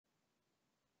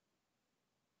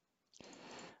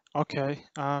Okay,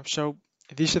 so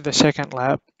this is the second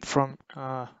lab from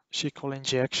SQL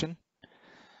injection,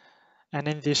 and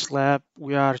in this lab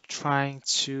we are trying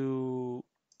to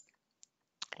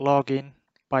log in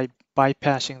by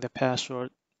bypassing the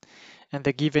password, and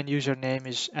the given username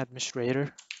is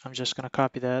administrator. I'm just gonna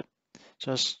copy that.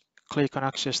 Just click on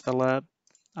access the lab.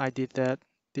 I did that.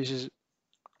 This is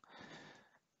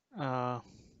uh,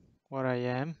 what I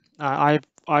am.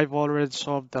 I've already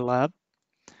solved the lab,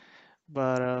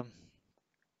 but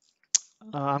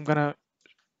I'm gonna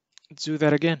do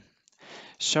that again.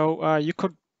 So you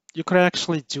could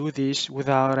actually do this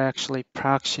without actually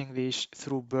practicing this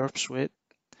through Burp Suite.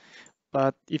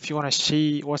 But if you want to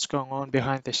see what's going on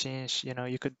behind the scenes,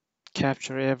 you could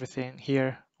capture everything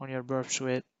here on your Burp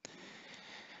Suite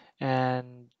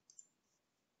and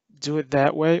do it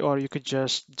that way, or you could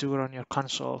just do it on your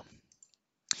console.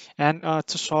 And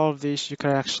to solve this, you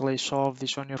could actually solve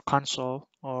this on your console,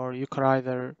 or you could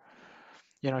either,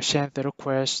 send the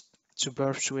request to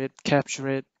Burp Suite, capture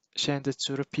it, send it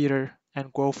to repeater,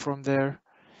 and go from there.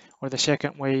 Or the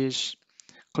second way is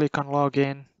click on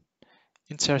login,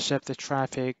 intercept the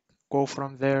traffic, go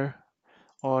from there,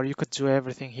 or you could do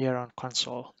everything here on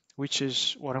console, which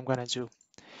is what I'm gonna do.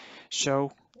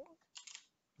 So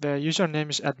the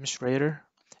username is administrator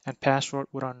and password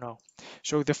we don't know.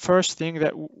 So the first thing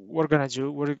that we're gonna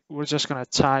do, we're just gonna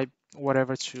type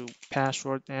whatever to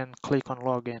password and click on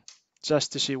login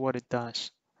just to see what it does.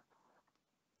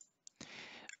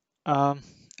 Um,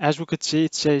 as we could see,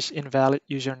 it says invalid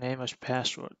username as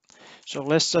password. So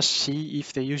let's just see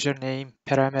if the username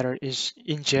parameter is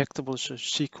injectable to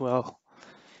SQL.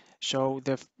 So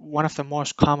one of the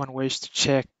most common ways to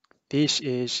check this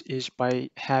is by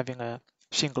having a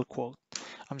single quote.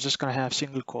 I'm just gonna have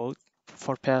single quote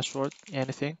for password,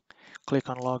 anything. Click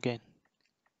on login.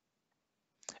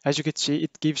 As you can see,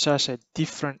 it gives us a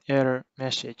different error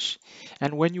message.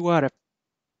 And when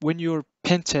you're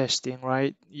pen testing,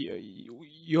 right,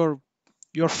 your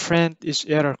friend is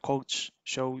error codes.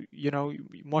 So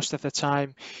most of the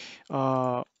time,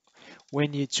 uh,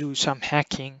 when you do some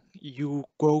hacking, you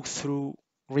go through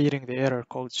reading the error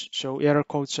codes. So error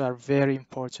codes are very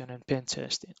important in pen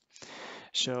testing.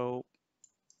 So,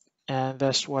 and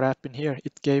that's what happened here.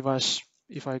 It gave us,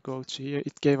 if I go to here,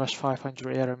 it gave us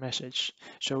 500 error message.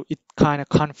 So it kind of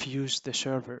confused the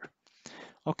server.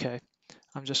 Okay,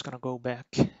 I'm just gonna go back.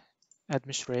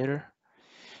 Administrator.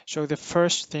 So the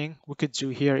first thing we could do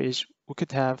here is we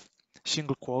could have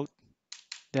single quote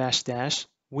dash dash,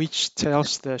 which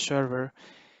tells the server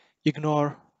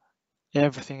ignore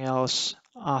everything else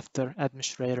after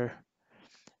administrator.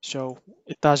 So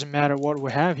it doesn't matter what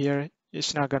we have here,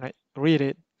 it's not gonna read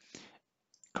it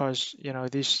because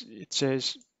this it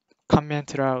says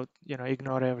comment it out,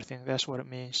 ignore everything. That's what it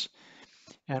means.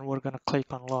 And we're gonna click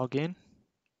on login,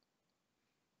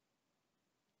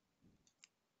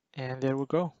 and there we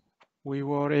go. We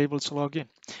were able to log in.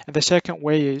 And the second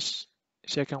way is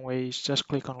just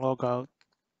click on logout,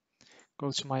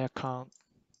 go to my account.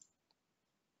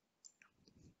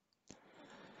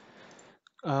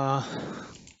 Uh,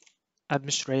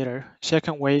 Administrator.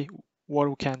 Second way, what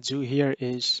we can do here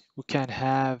is we can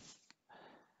have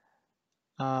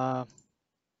uh,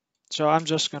 so I'm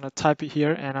just gonna type it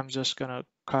here and I'm just gonna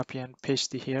copy and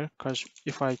paste it here because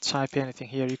if I type anything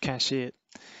here you can't see it.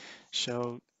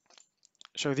 So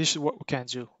this is what we can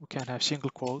do. We can have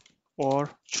single quote or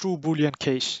true boolean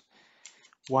case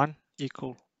 1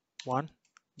 equal 1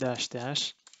 dash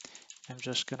dash. I'm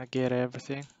just gonna get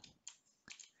everything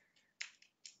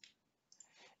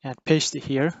and paste it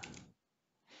here,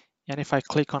 and if I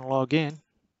click on login,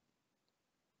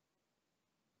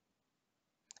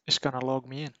 it's gonna log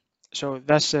me in. So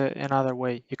that's another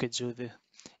way you could do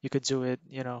it.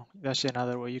 That's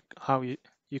another way how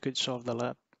you could solve the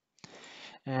lab.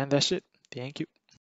 And that's it. Thank you.